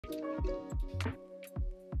Hi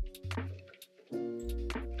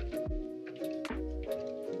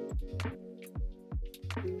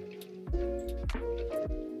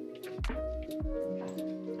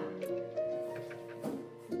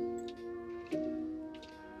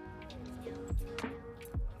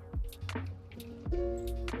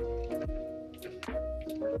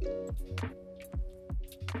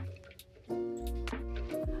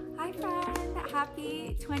friend,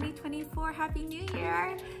 happy 2024, happy new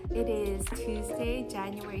year. It is Tuesday,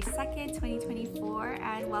 January 2nd, 2024,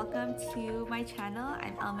 and welcome to my channel.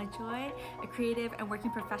 I'm Elma Joy, a creative and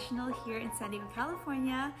working professional here in San Diego,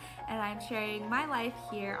 California, and I'm sharing my life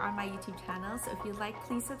here on my YouTube channel. So if you'd like,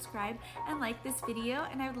 please subscribe and like this video,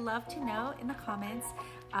 and I would love to know in the comments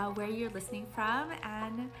where you're listening from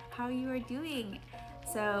and how you are doing.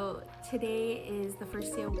 So today is the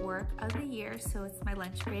first day of work of the year, so it's my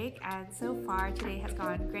lunch break, and so far today has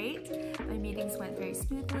gone great. My meetings went very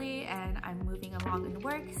smoothly and I'm moving along in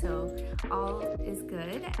work, so all is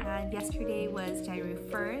good. And yesterday was January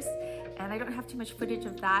 1st, and I don't have too much footage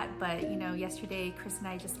of that, but you know, yesterday Chris and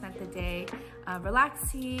I just spent the day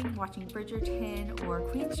relaxing, watching Bridgerton or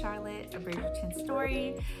Queen Charlotte, a Bridgerton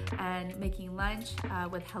story, and making lunch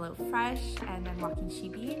with HelloFresh, and then walking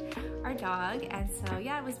Shibi, our dog. And so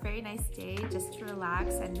yeah, it was a very nice day just to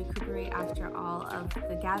relax and recuperate after all of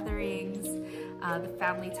the gatherings, the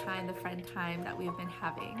family time, the friend time that we've been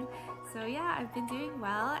having. So yeah, I've been doing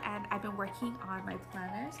well, and I've been working on my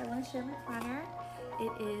planner. So I want to share my planner.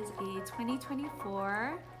 It is a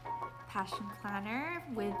 2024 passion planner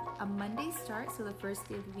with a Monday start. So the first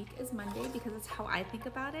day of the week is Monday because it's how I think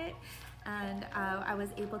about it. And I was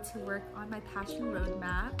able to work on my passion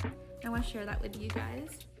roadmap. I want to share that with you guys.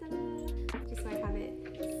 Just so I have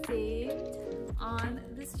it saved on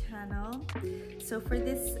this channel. So for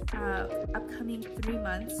this upcoming 3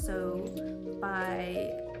 months, so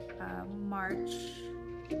by March,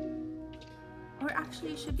 or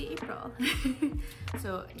actually it should be April.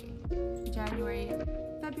 So January,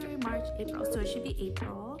 February, March, April. So it should be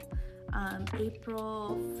April.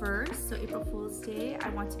 April 1st, so April Fool's Day, I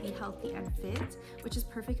want to be healthy and fit, which is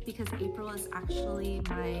perfect because April is actually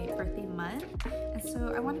my birthday month. And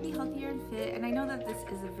so I want to be healthier and fit. And I know that this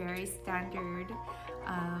is a very standard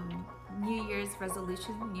New Year's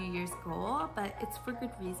resolution, New Year's goal, but it's for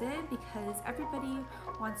good reason because everybody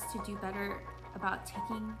wants to do better about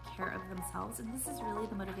taking care of themselves, and this is really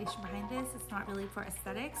the motivation behind this. It's not really for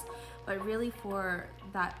aesthetics, but really for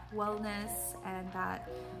that wellness and that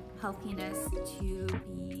healthiness to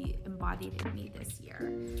be embodied in me this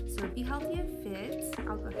year. So be healthy and fit.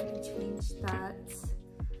 I'll go ahead and change that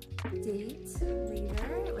date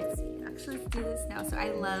later. Let's see, actually let's do this now.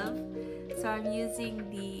 So I'm using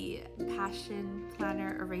the Passion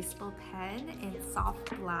Planner erasable pen in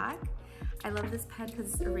soft black. I love this pen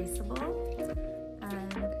because it's erasable,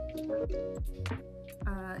 and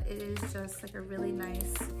it is just like a really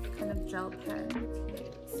nice kind of gel pen.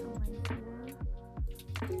 So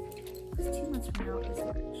because 2 months from now is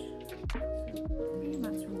March, so 3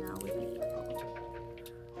 months from now would be April.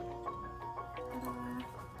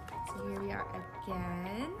 So here we are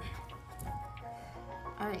again.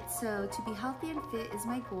 Alright, so to be healthy and fit is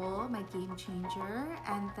my goal, my game changer.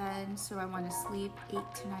 And then, so I want to sleep 8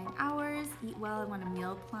 to 9 hours, eat well, I want a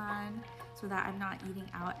meal plan so that I'm not eating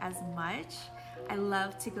out as much. I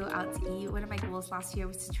love to go out to eat. One of my goals last year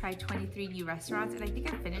was to try 23 new restaurants, and I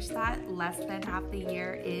think I finished that less than half the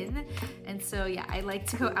year in. And so yeah, I like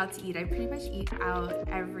to go out to eat. I pretty much eat out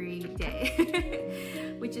every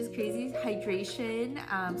day, which is crazy. Hydration,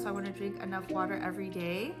 so I want to drink enough water every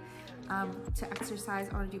day. To exercise,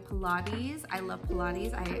 I want to do Pilates. I love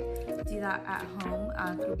Pilates. I do that at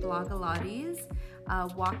home through Blogilates,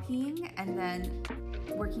 walking, and then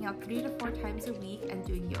working out 3 to 4 times a week and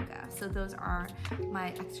doing yoga. So those are my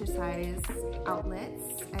exercise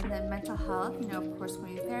outlets. And then mental health, you know, of course,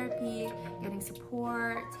 going to therapy, getting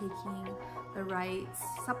support, taking the right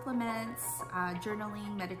supplements,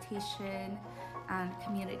 journaling, meditation, and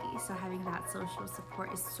community. So having that social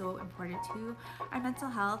support is so important to our mental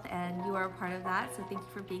health, and you are a part of that. So thank you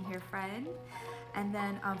for being here, friend. And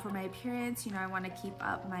then for my appearance, you know, I want to keep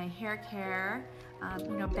up my hair care.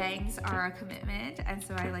 You know, bangs are a commitment, and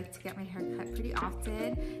so I like to get my hair cut pretty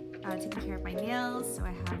often. Taking care of my nails, so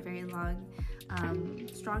I have very long,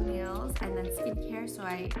 strong nails. And then skincare, so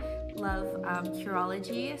I love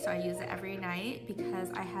Curology, so I use it every night because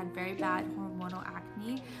I had very bad hormonal acne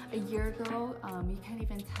acne. A year ago, you can't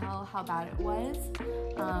even tell how bad it was.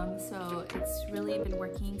 So it's really been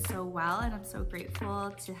working so well, and I'm so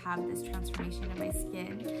grateful to have this transformation in my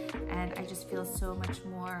skin. And I just feel so much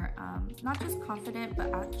more, not just confident,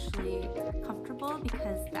 but actually comfortable,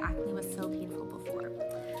 because the acne was so painful before.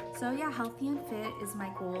 So yeah, healthy and fit is my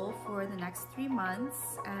goal for the next 3 months,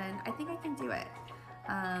 and I think I can do it.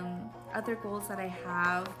 Other goals that I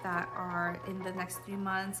have that are in the next 3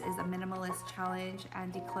 months is a minimalist challenge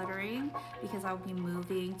and decluttering, because I'll be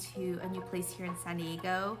moving to a new place here in San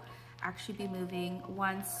Diego. Actually be moving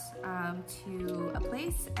once to a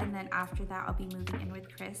place, and then after that I'll be moving in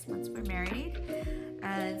with Chris once we're married.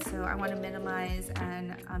 And so I want to minimize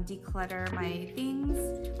and declutter my things,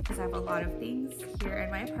 because I have a lot of things here in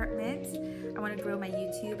my apartment. I want to grow my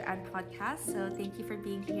YouTube and podcast, so thank you for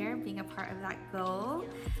being here, being a part of that goal.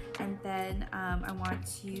 And then I want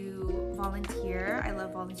to volunteer. I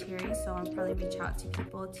love volunteering, so I'll probably reach out to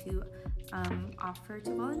people to offer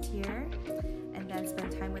to volunteer, and then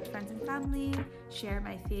spend time with friends and family, share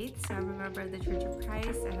my faith. So I'm a member of the Church of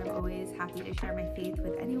Christ, and I'm always happy to share my faith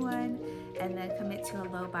with anyone. And then commit to a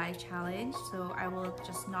low buy challenge, so I will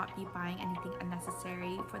just not be buying anything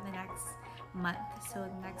unnecessary for the next month. So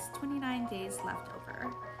the next 29 days left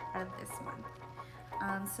over out of this month.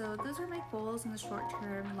 So those are my goals in the short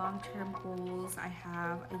term. Long term goals I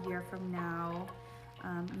have a year from now,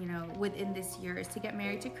 you know, within this year, is to get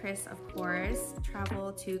married to Chris, of course,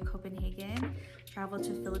 travel to Copenhagen, travel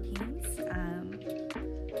to Philippines,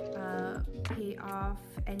 pay off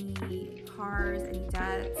any cars, any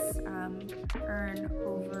debts, earn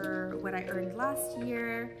over what I earned last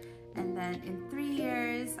year, and then in 3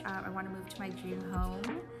 years, I want to move to my dream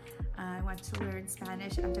home. I want to learn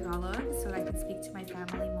Spanish and Tagalog so that I can speak to my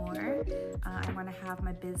family more. I want to have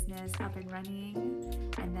my business up and running,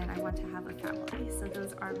 and then I want to have a family. So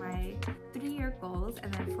those are my 3-year goals.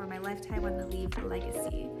 And then for my lifetime, I want to leave a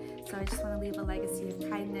legacy. So I just want to leave a legacy of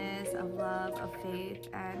kindness, of love, of faith,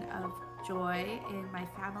 and of joy in my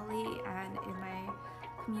family and in my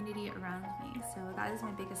community around me. So that is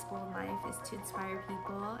my biggest goal in life, is to inspire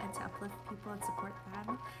people and to uplift people and support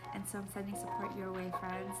them. And so I'm sending support your way,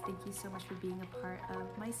 friends. Thank you so much for being a part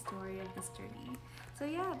of my story, of this journey. So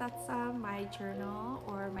yeah, that's my journal,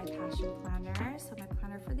 or my passion planner. So my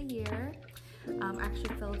planner for the year,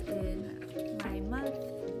 actually filled in my month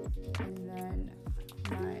and then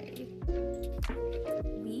my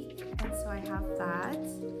week, and so I have that.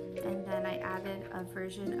 And then I added a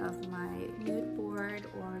version of my mood board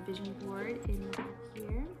or vision board in the back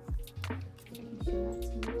here. I can show that to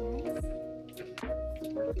you guys.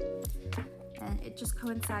 And it just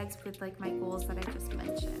coincides with like my goals that I just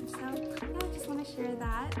mentioned. So yeah, I just want to share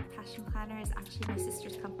that. Passion Planner is actually my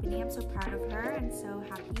sister's company. I'm so proud of her and so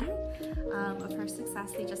happy of her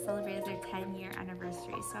success. They just celebrated their 10-year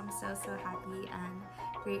anniversary. So I'm so happy and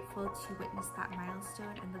grateful to witness that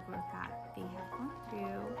milestone and the growth that they have gone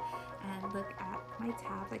through. And look at my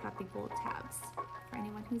tabs. I got the gold tabs. For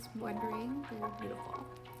anyone who's wondering, they're beautiful.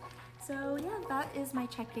 So yeah, that is my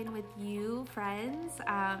check-in with you, friends.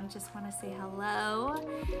 Just want to say hello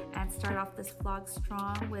and start off this vlog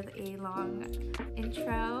strong with a long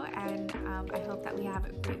intro, and I hope that we have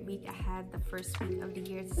a great week ahead, the first week of the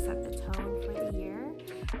year, to set the tone for the year.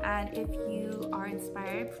 And if you are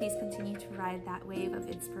inspired, please continue to ride that wave of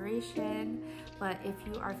inspiration. But if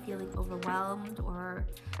you are feeling overwhelmed or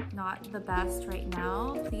not the best right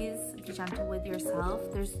now, please be gentle with yourself.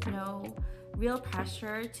 There's no real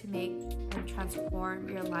pressure to make and transform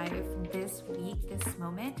your life this week, this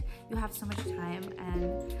moment. You have so much time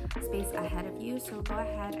and space ahead of you, so go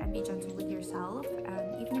ahead and be gentle with yourself.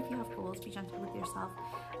 And even if you have goals, be gentle with yourself.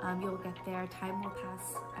 You'll get there. Time will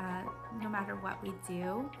pass no matter what we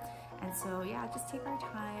do. And so yeah, just take our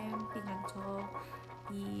time, be gentle,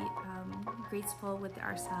 be graceful with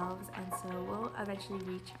ourselves, and so we'll eventually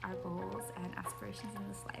reach our goals and aspirations in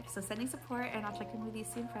this life. So sending support, and I'll check in with you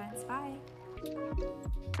soon, friends. Bye.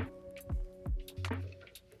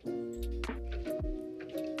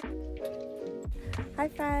 Hi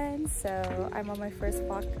friends, so I'm on my first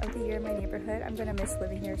walk of the year in my neighborhood. I'm gonna miss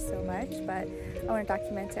living here so much, but I want to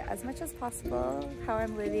document it as much as possible, how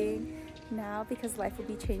I'm living now, because life will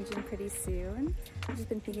be changing pretty soon. I've just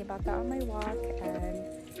been thinking about that on my walk and,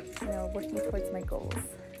 you know, working towards my goals.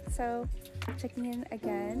 So checking in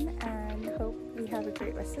again, and hope we have a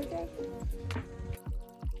great rest of the day.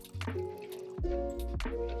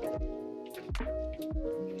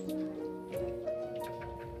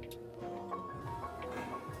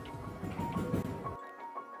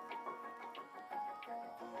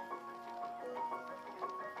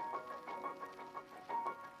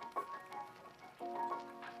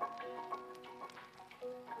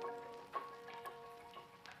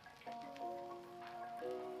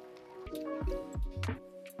 Hi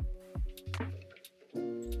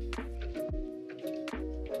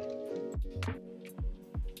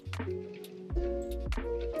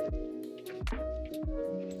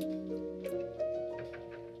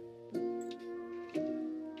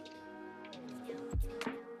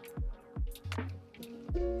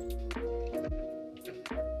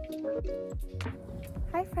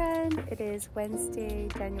friend, it is Wednesday,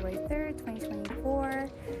 January 3rd, 2024,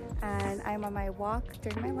 and I'm on my walk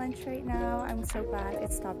during my lunch right now. I'm so glad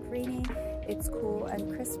it stopped raining. It's cool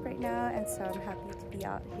and crisp right now, and so I'm happy to be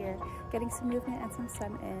out here getting some movement and some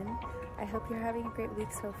sun in. I hope you're having a great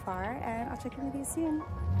week so far, and I'll check in with you soon.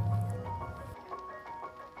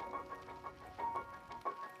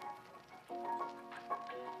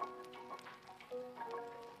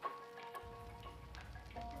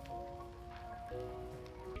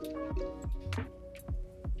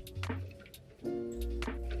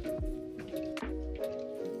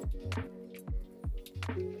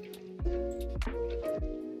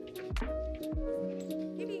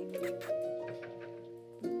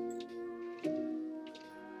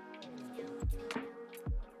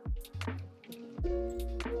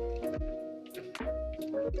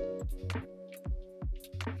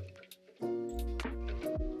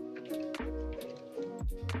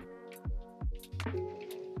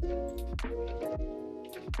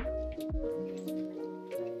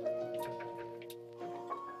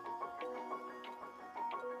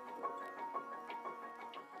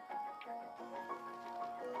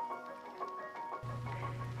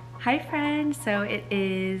 Hi friends, so it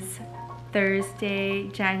is Thursday,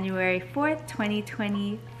 January 4th,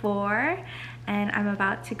 2024, and I'm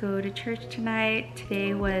about to go to church tonight.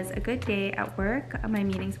 Today was a good day at work. My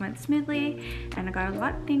meetings went smoothly and I got a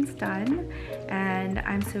lot of things done, and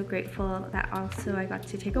I'm so grateful that also I got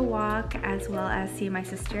to take a walk as well as see my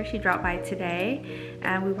sister. She dropped by today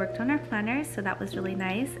and we worked on our planners, so that was really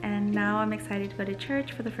nice. And now I'm excited to go to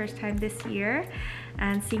church for the first time this year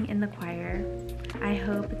and sing in the choir. I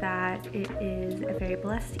hope that it is a very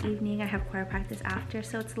blessed evening. I have choir practice after,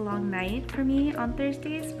 so it's a long night for me on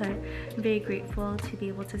Thursdays, but I'm very grateful to be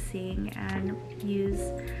able to sing and use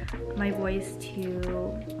my voice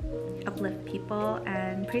to uplift people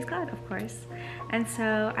and praise God, of course. And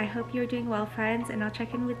so I hope you're doing well, friends, and I'll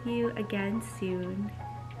check in with you again soon.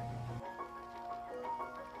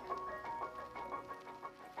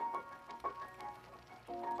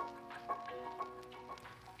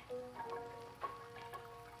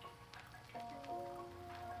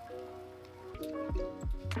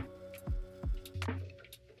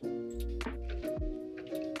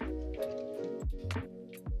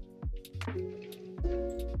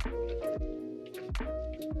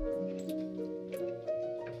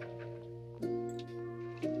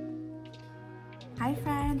 Hi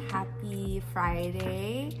friend, happy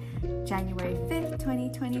Friday, January 5th,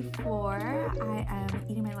 2024. I am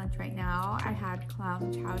eating my lunch right now. I had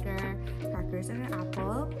clam chowder, crackers, and an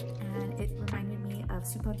apple, and it reminded me of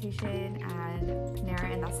Soup Plantation and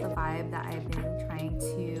Panera, and that's the vibe that I've been trying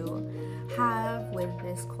to have with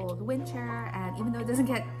this cold winter. And even though it doesn't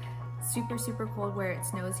get super cold where it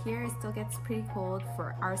snows here, it still gets pretty cold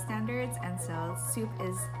for our standards, and so soup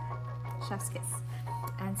is chef's kiss.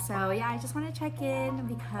 And so yeah, I just want to check in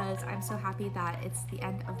because I'm so happy that it's the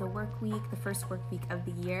end of the work week, the first work week of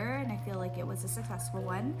the year, and I feel like it was a successful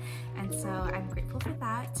one. And so I'm grateful for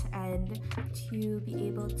that, and to be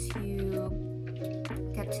able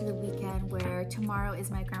to get to the weekend where tomorrow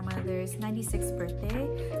is my grandmother's 96th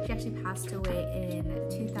birthday. She actually passed away in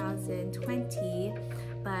 2020,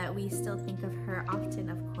 but we still think of her often,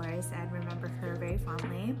 of course, and remember her very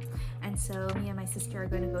fondly. And so me and my sister are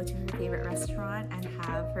going to go to her favorite restaurant and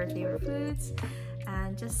have her favorite foods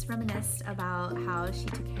and just reminisce about how she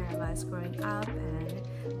took care of us growing up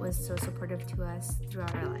and was so supportive to us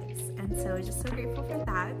throughout our lives. And so just so grateful for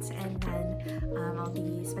that. And then I'll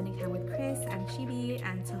be spending time with Chris and Shibi,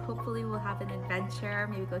 and so hopefully we'll have an adventure,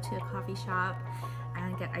 maybe go to a coffee shop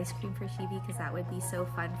and get ice cream for Shibi, because that would be so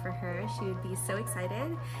fun for her. She would be so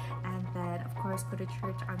excited. And then of course go to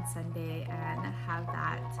church on Sunday and have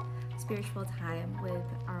that spiritual time with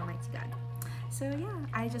our Almighty God. So yeah,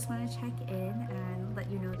 I just want to check in and let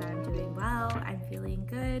you know that I'm doing well. I'm feeling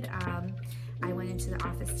good. I went into the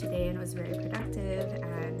office today and it was very productive,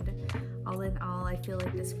 and all in all, I feel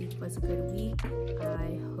like this week was a good week.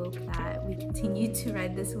 I hope that we continue to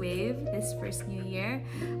ride this wave this first new year.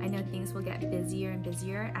 I know things will get busier and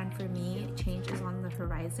busier, and for me, change is on the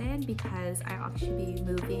horizon because I'll actually be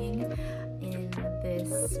moving in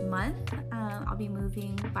this month. I'll be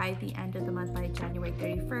moving by the end of the month, by January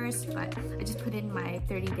 31st, but I just put in my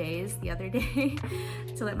 30 days the other day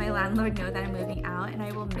to let my landlord know that I'm moving out, and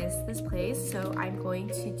I will miss this place. So I'm going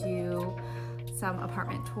to do some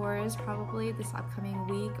apartment tours probably this upcoming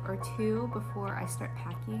week or two before I start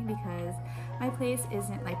packing, because my place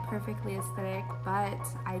isn't like perfectly aesthetic, but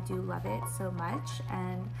I do love it so much,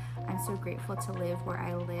 and I'm so grateful to live where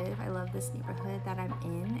I live. I love this neighborhood that I'm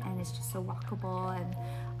in, and it's just so walkable and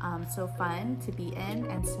so fun to be in.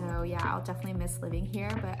 And so yeah, I'll definitely miss living here,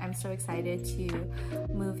 but I'm so excited to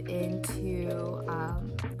move into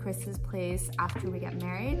Chris's place after we get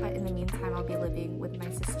married. But in the meantime, I'll be living with my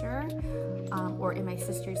sister or in my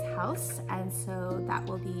sister's house, and so that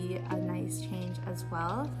will be a nice change as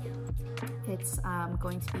well. It's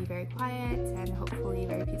going to be very quiet and hopefully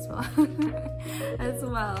very peaceful as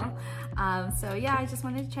well. So yeah, I just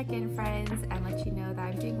wanted to check in, friends, and let you know that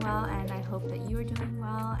I'm doing well, and I hope that you are doing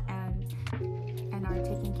well and are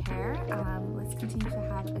taking care. Let's continue to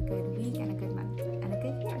have a good week and a good month and a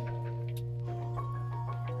good year.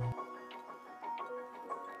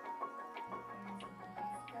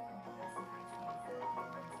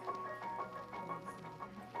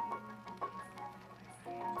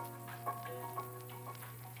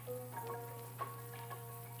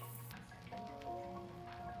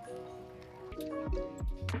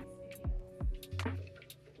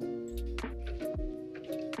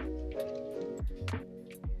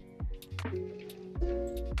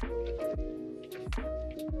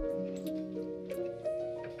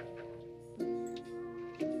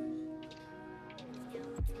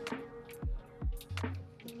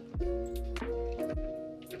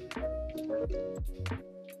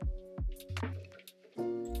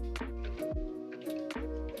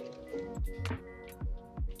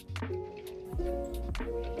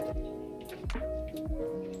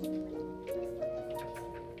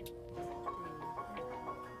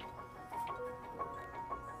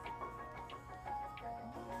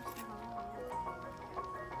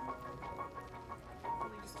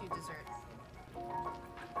 Dessert.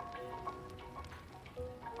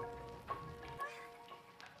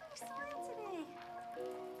 I saw it today.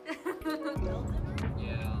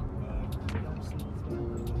 Yeah.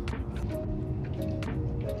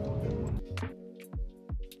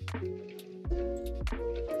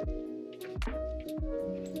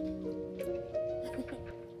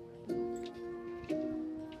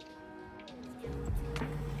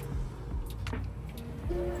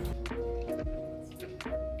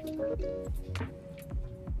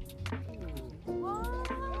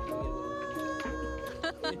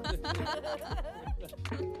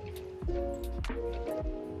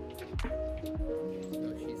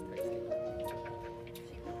 No, she's texting.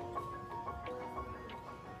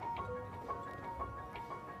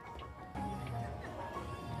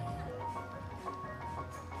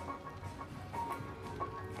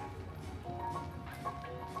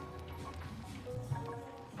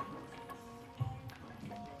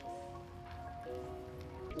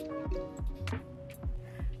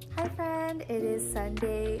 Hi friend, it is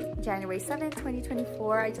Sunday, January 7th,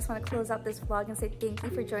 2024. I just want to close out this vlog and say thank you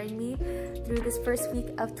for joining me through this first week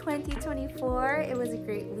of 2024. It was a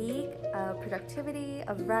great week of productivity,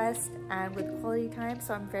 of rest, and with quality time,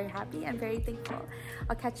 so I'm very happy and very thankful.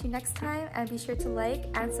 I'll catch you next time, and be sure to like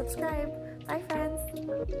and subscribe. Bye friends!